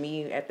 But for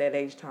me, at that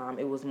age time,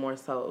 it was more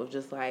so, it was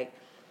just like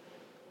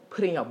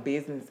putting your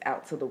business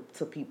out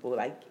to people.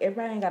 Like,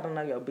 everybody ain't got to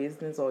know your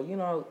business, or,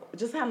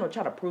 just having to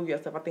try to prove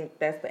yourself. I think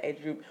that's the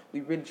age group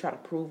we really try to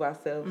prove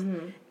ourselves,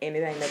 and it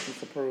ain't nothing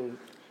to prove.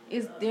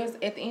 At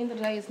the end of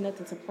the day, it's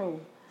nothing to prove,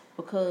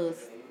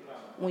 because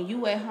when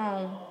you at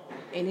home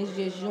and it's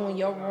just you in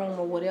your room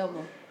or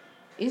whatever,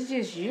 it's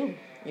just you.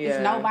 Yeah. It's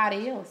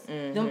nobody else.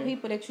 Mm-hmm. Them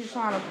people that you're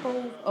trying to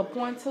prove or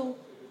point to,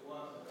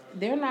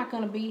 they're not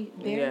going to be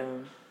there.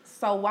 Yeah.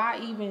 So why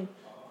even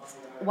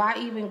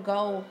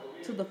go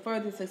to the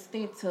furthest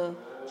extent to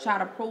try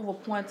to prove a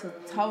point to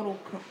total,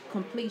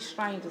 complete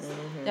strangers?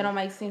 Mm-hmm. That don't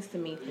make sense to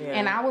me. Yeah.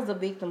 And I was a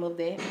victim of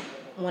that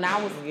when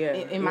I was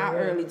in my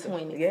early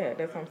 20s. Yeah,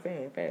 that's what I'm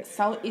saying. Facts.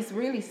 So it's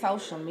really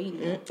social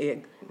media.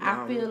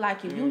 I feel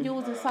like if you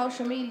using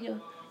social media,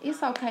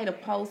 it's okay to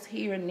post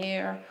here and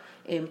there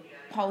and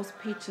post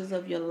pictures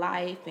of your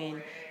life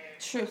and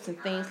trips and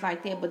things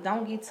like that, but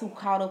don't get too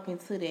caught up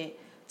into that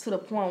to the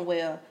point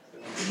where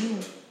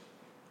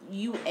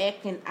you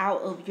acting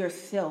out of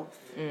yourself.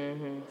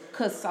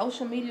 Because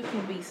social media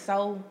can be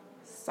so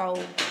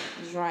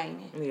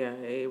draining. Yeah,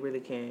 it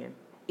really can.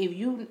 If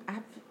you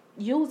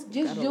use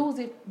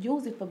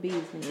it for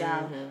business,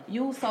 y'all.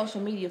 Use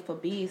social media for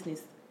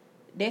business.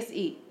 That's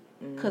it.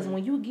 Because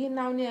when you getting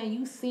on there and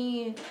you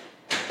seeing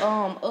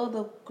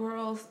other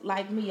girls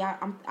like me, I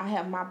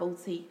have my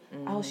boutique.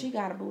 Oh, she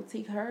got a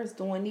boutique. Hers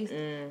doing this.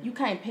 You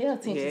can't pay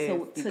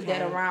attention to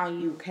that around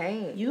you.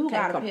 You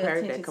gotta pay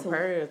attention to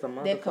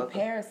that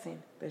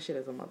comparison. That shit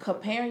is a motherfucker.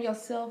 Comparing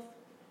yourself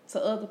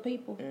to other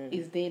people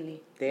is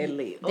deadly.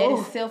 Deadly. That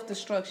is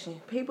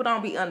self-destruction. People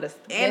don't be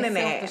understanding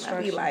that.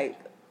 I be like,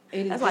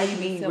 that's why you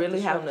be really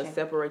having to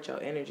separate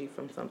your energy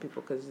from some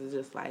people, because it's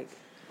just like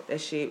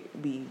that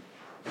shit be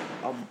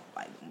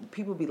like,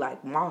 people be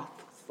like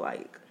moths.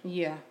 Like,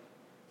 yeah,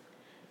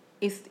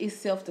 it's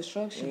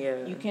self-destruction.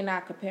 Yeah, you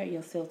cannot compare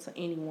yourself to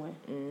anyone.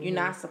 You're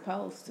not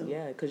supposed to.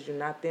 Yeah, because you're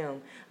not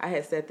them. I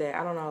had said that.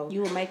 I don't know.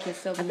 You will make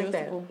yourself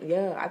miserable.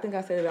 I think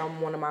I said it on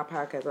one of my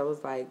podcasts. I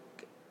was like,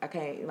 I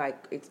can't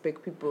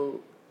expect people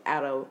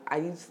out of. I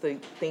used to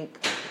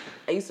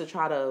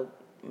try to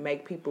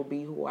make people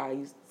be who I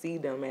used to see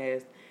them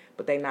as,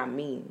 but they not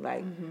me.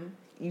 Like.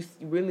 You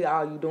really,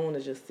 all you doing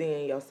is just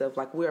seeing yourself.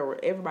 Like,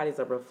 everybody's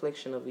a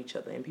reflection of each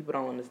other, and people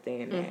don't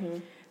understand that.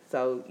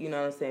 So, you know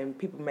what I'm saying?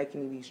 People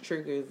making these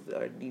triggers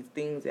or these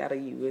things out of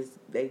you,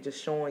 they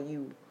just showing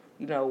you,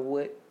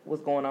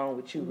 what's going on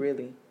with you,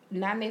 really.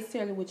 Not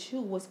necessarily with you,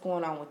 what's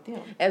going on with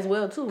them. As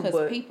well, too.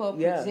 Because people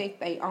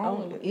project their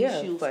own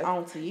issues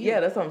onto you.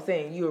 Yeah, that's what I'm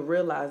saying. You'll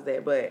realize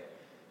that. But,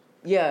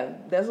 yeah,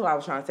 that's what I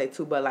was trying to say,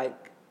 too. But,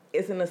 like,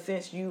 it's in a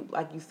sense,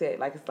 like you said,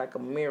 like, it's like a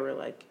mirror,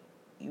 like,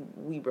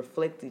 we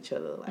reflect each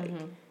other. Like,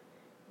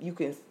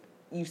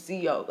 you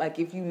see like,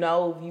 if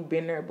you've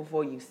been there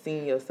before, you've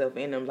seen yourself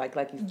in them. Like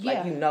that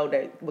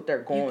what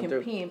they're going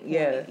through.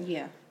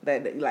 Yeah.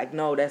 That like,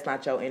 no, that's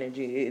not your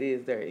energy. It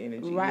is their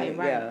energy. Right.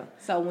 Yeah.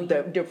 So when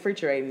they're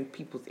refrigerating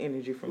people's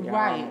energy from your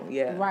own.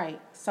 Yeah. Right.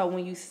 So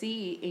when you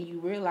see it and you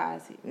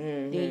realize it,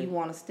 then you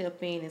want to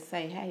step in and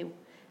say, hey,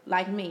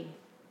 like me,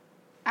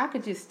 I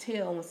could just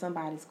tell when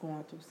somebody's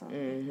going through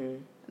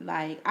something.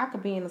 Like, I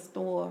could be in a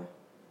store.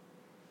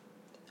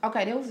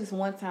 Okay, there was this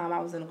one time I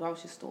was in a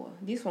grocery store.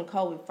 This when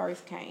COVID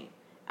first came.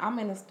 I'm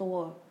in a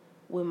store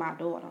with my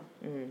daughter.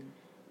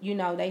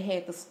 They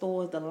had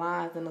the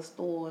lines in the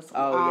stores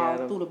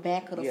through the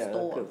back of the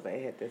store. Yeah, because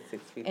they had that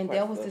 6 feet. And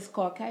there was this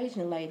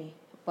Caucasian lady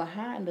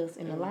behind us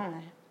in the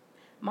line.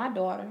 My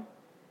daughter,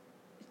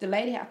 the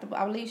lady I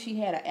believe she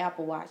had an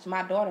Apple Watch.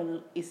 My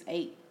daughter is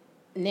 8.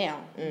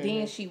 Now,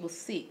 then she was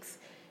 6.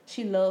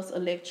 She loves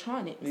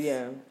electronics.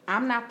 Yeah.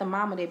 I'm not the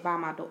mama that buy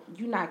my daughter.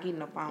 You're not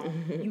getting a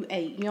phone. You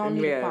 8. You don't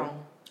need a phone.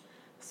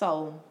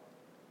 So,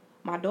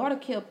 my daughter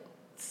kept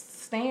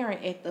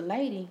staring at the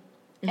lady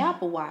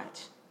Apple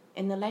Watch,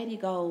 and the lady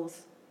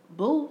goes,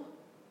 "Boo."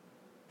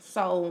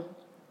 So,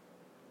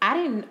 I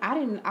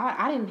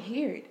didn't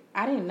hear it.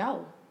 I didn't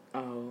know.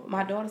 Oh.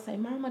 My daughter said,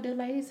 "Mama, the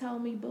lady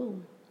told me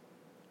boo."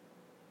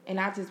 And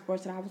I just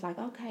brushed it. I was like,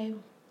 "Okay,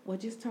 well,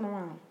 just turn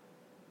around."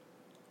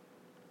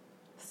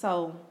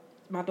 So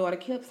my daughter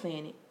kept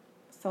saying it.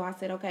 So I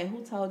said, "Okay,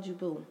 who told you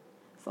boo?"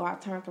 So I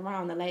turned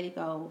around. The lady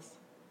goes,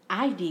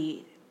 "I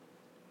did."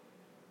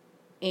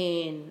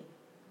 And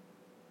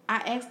I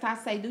asked her, I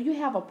say, "Do you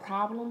have a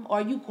problem? Or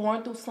are you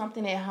going through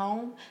something at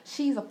home?"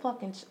 She's a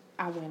fucking...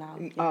 I went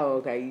out. Oh,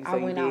 okay. I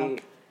went out.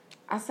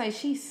 I say,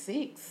 "She's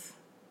 6.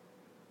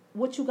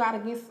 What you got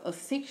against a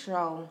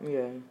 6-year-old?"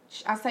 Yeah.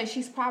 I say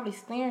she's probably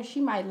staring. She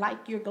might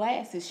like your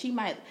glasses. She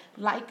might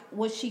like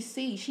what she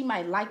sees. She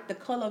might like the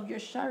color of your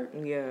shirt.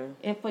 Yeah.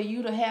 And for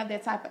you to have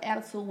that type of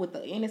attitude with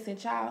the innocent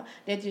child,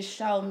 that just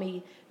showed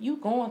me you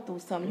going through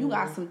something. You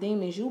got some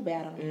demons you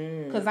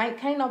battling. Because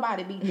can't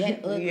nobody be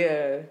that ugly.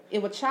 Yeah.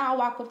 If a child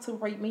walk up to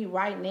me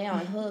right now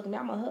and hug me,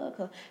 I'm going to hug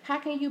her. How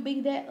can you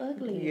be that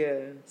ugly?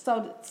 Yeah.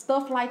 So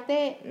stuff like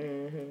that,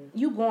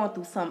 you going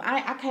through something.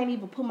 I can't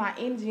even put my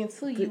energy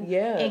into you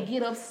and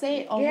get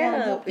upset or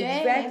want to whoop your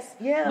ass.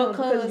 Yeah,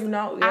 because you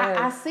know,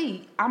 I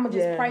see. I'm going to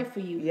just pray for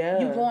you. Yeah.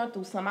 You going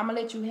through something. I'm going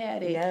to let you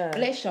have that. Yeah.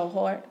 Bless your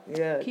heart.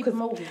 Yeah. Keep it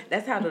moving.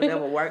 That's how the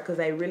devil works, because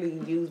they really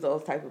use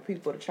those type of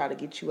people to try to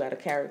get you out of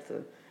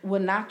character. Will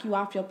knock you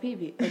off your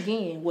pivot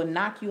again. Will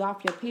knock you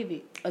off your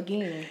pivot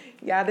again.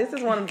 Yeah, this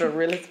is one of the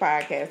realest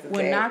podcasts.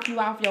 Will knock you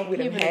off your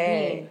pivot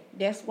again.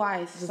 That's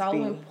why it's so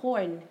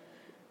important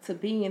to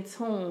be in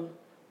tune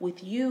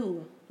with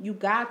you. You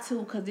got to,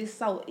 because it's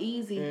so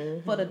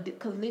easy for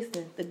because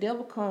listen, the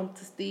devil comes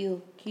to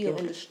steal, kill,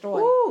 and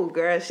destroy. Ooh,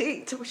 girl,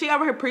 she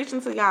over here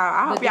preaching to y'all.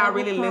 I hope y'all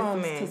really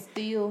listening. To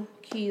steal,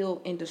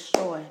 kill, and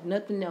destroy.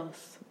 Nothing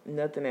else.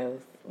 Nothing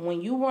else.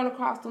 When you run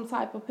across them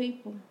type of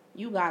people,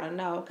 you gotta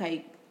know,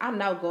 okay, I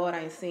know God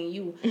ain't seen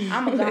you.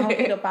 I'm gonna go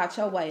get up out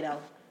your way though.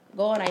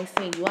 God ain't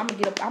seen you. I'm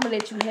gonna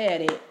let you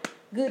have it.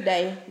 Good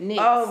day.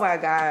 Next. Oh my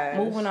God.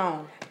 Moving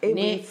on.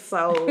 It was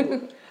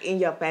so in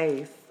your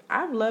face.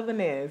 I'm loving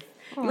this.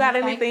 You got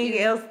anything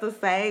else to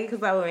say?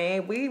 Because I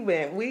mean,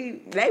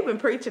 they've been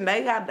preaching.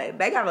 They got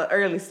an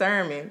early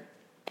sermon.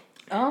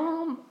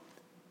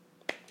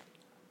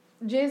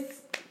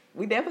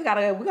 We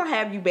definitely we're gonna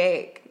have you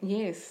back.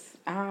 Yes,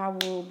 I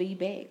will be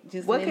back.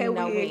 Just what can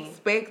we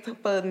expect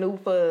for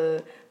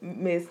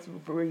Miss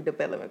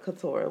Redevelopment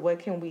Couture? What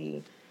can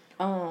we?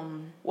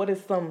 What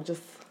is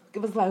just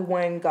give us like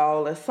one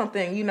goal or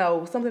something?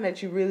 Something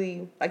that you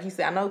really like. You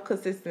said, I know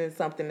consistent is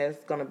something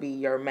that's gonna be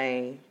your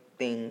main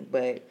thing,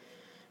 but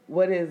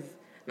what is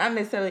not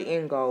necessarily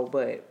end goal,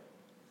 but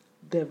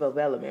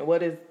development?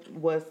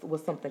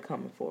 What's something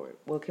coming forward?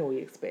 What can we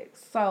expect?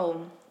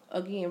 So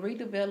again,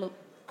 Redevelop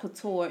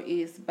Couture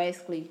is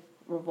basically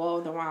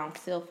revolved around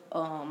self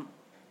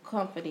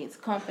confidence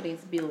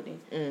building,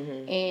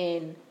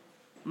 and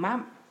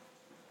I'm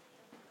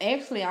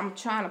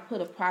trying to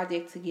put a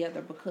project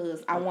together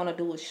because I want to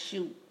do a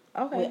shoot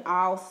with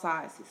all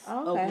sizes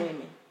of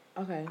women,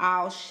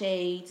 all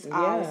shades,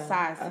 all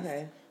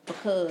sizes,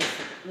 because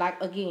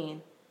like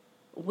again,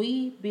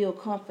 we build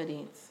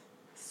confidence,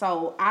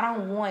 so I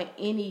don't want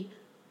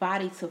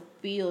anybody to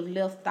feel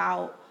left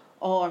out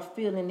or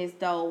feeling as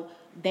though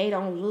they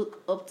don't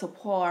look up to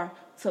par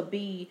to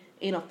be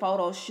in a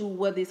photo shoot,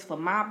 whether it's for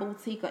my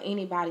boutique or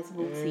anybody's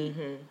boutique.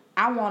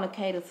 I want to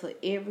cater to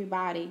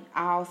everybody,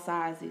 all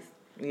sizes,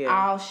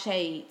 all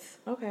shades.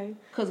 Okay.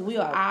 Because we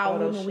are all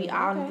women, we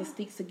all need to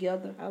stick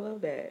together. I love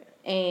that.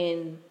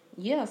 And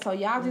so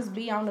y'all just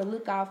be on the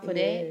lookout for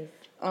that.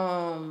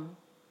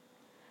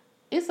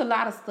 It's a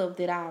lot of stuff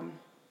that I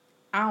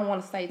don't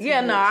want to say too much.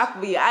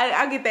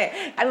 I get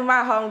that. I mean,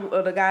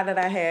 the guy that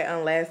I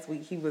had last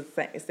week, he was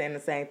saying the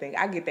same thing.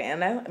 I get that.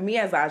 And me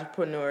as an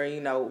entrepreneur,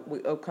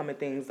 with upcoming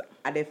things,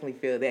 I definitely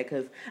feel that,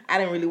 because I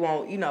didn't really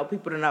want,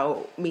 people to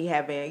know me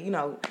having,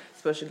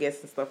 special guests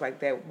and stuff like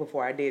that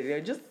before I did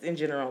it. Just in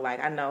general, like,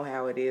 I know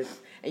how it is.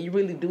 And you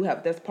really do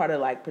that's part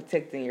of, like,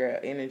 protecting your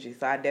energy.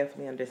 So I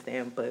definitely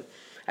understand. But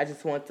I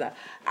just I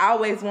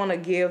always want to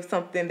give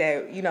something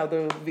that,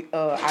 the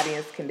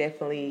audience can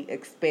definitely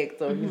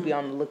expect, or you be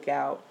on the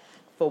lookout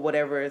for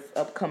whatever is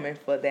upcoming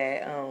for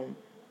that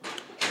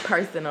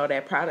person or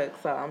that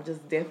product. So I'm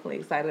just definitely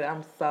excited.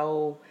 I'm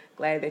so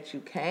glad that you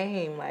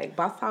came. Like,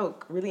 Boss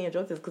Talk really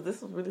enjoyed this, because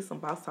this was really some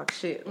Boss Talk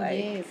shit. Like,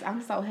 yes,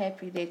 I'm so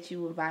happy that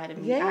you invited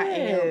me. Yes. I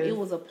am. It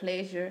was a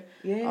pleasure.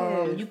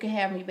 Yes. You can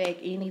have me back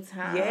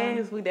anytime.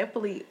 Yes, we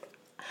definitely...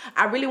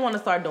 I really want to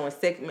start doing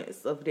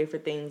segments of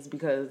different things,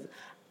 because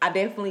I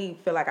definitely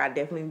feel like I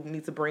definitely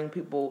need to bring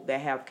people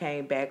that have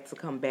came back to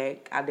come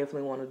back. I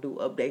definitely want to do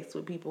updates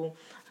with people.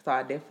 So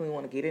I definitely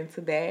want to get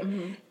into that.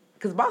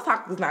 Because Boss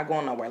Talk is not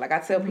going nowhere. Like, I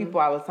tell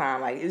people all the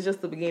time, like, it's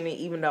just the beginning.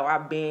 Even though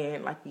I've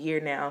been, like, a year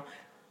now,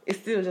 it's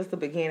still just the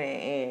beginning.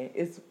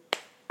 And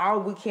all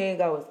we can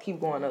go is keep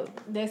going up.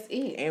 That's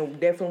it. And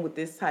definitely with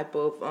this type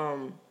of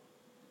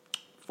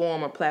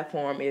form or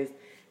platform is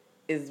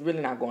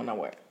really not going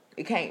nowhere.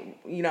 It can't,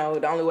 you know,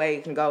 the only way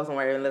it can go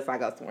somewhere unless I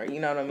go somewhere. You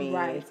know what I mean?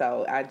 Right.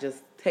 So I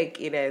just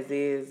take it as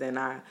is, and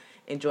I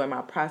enjoy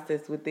my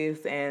process with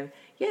this. And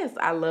yes,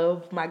 I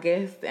love my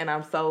guests, and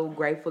I'm so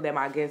grateful that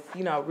my guests,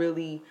 you know,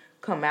 really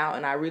come out,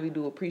 and I really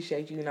do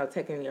appreciate you, you know,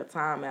 taking your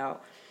time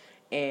out.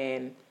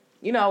 And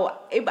you know,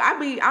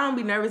 I don't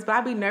be nervous, but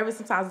I be nervous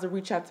sometimes to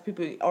reach out to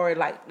people, or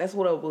like that's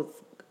what it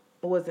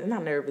wasn't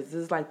not nervous.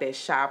 It's like that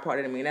shy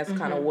part of me, and that's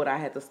kind of what I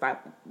had to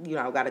stop. You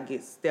know, got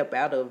to step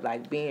out of,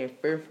 like being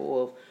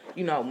fearful of,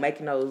 you know,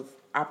 making those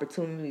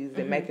opportunities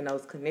and making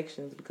those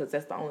connections, because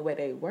that's the only way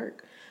they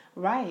work.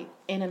 Right.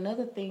 And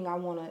another thing I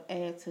want to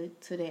add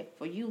to that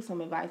for you,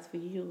 some advice for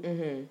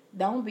you.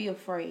 Don't be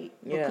afraid,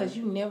 because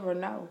you never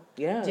know.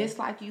 Yeah. Just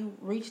like you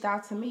reached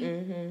out to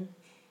me.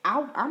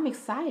 I'm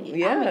excited.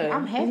 Yeah.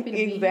 I'm happy to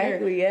be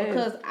here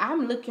because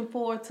I'm looking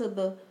forward to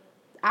the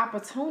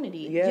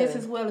opportunity just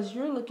as well as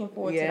you're looking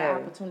forward to the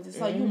opportunity.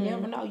 So you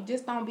never know. You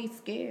just don't be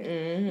scared.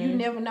 You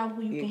never know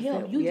who you can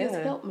help. You just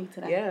helped me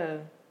today. Yeah.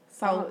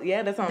 So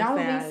that's what I'm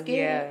saying. Don't be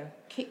scared.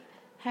 Yeah.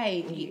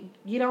 Hey,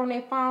 get on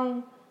that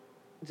phone.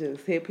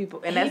 Just hit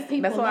people, and that's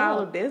what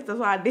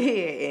I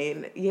did.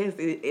 And yes,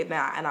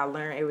 and I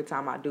learn every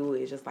time I do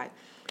it. It's just like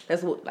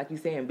that's what, like you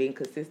saying, being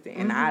consistent.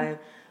 And I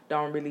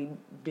don't really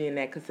being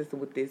that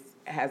consistent with this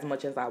as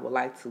much as I would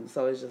like to.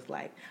 So it's just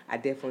like I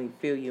definitely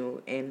feel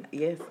you, and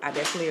yes, I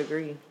definitely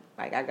agree.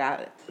 Like I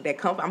got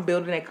that I'm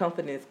building that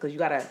confidence, because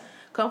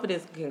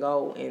confidence can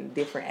go in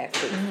different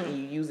aspects, and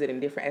you use it in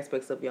different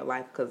aspects of your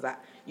life. Because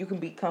you can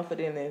be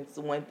confident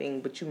in one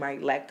thing, but you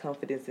might lack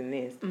confidence in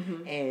this,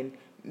 and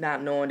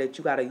not knowing that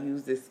you got to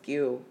use this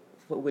skill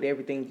with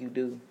everything you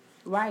do.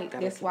 Right.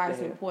 That's why it's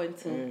important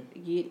to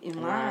get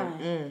in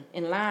line.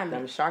 In line.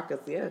 Them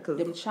chakras,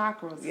 them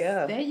chakras.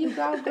 Yeah. There you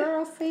go,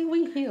 girl. See,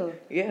 we here.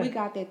 Yeah. We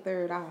got that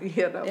third eye.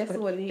 Yeah. That's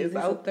what it is.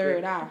 It's a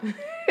third eye.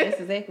 That's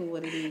exactly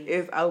what it is.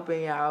 It's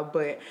open, y'all.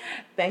 But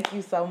thank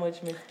you so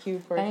much, Miss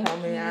Q, for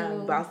coming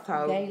out. Boss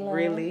Talk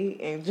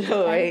really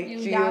enjoyed you.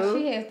 Y'all,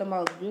 she has the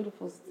most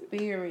beautiful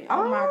spirit.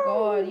 Oh my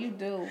God, you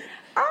do.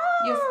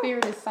 Your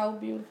spirit is so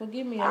beautiful.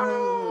 Give me a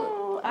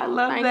hug. I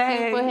love that.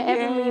 Thank you for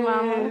having me,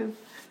 Mama.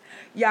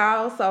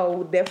 Y'all,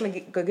 so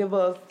definitely give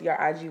us your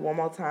IG one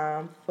more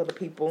time for the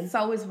people.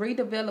 So it's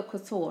Redevelop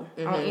Couture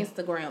on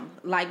Instagram.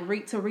 Like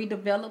to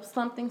redevelop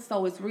something.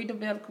 So it's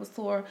Redevelop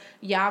Couture.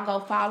 Y'all go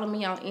follow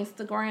me on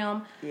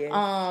Instagram. Yes.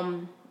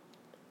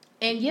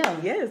 And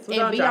yes,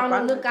 and be on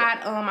the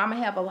lookout. I'm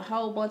gonna have a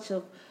whole bunch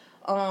of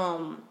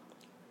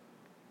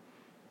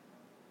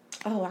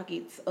I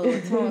get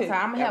tongue tied.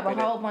 I'm gonna have a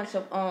whole bunch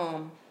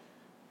of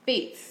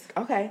fits.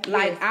 Okay.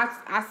 Like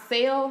I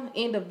sell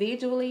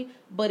individually,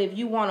 but if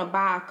you want to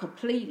buy a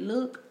complete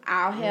look,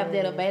 I'll have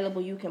that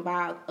available. You can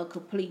buy a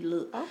complete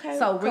look. Okay.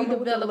 So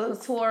Redevelop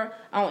Couture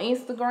on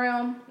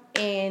Instagram,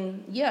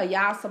 and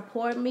y'all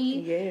support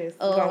me. Yes.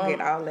 We're gonna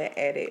get all that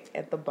added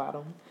at the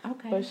bottom.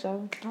 Okay. For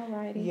sure.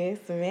 Alrighty. Yes,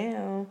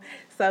 ma'am.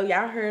 So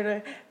y'all heard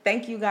her.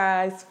 Thank you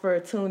guys for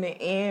tuning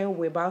in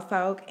with Boss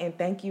Talk, and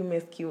thank you,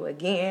 Miss Q,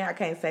 again. I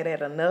can't say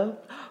that enough,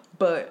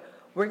 but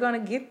we're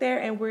going to get there,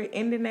 and we're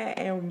ending that,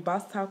 and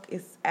Boss Talk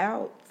is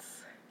out.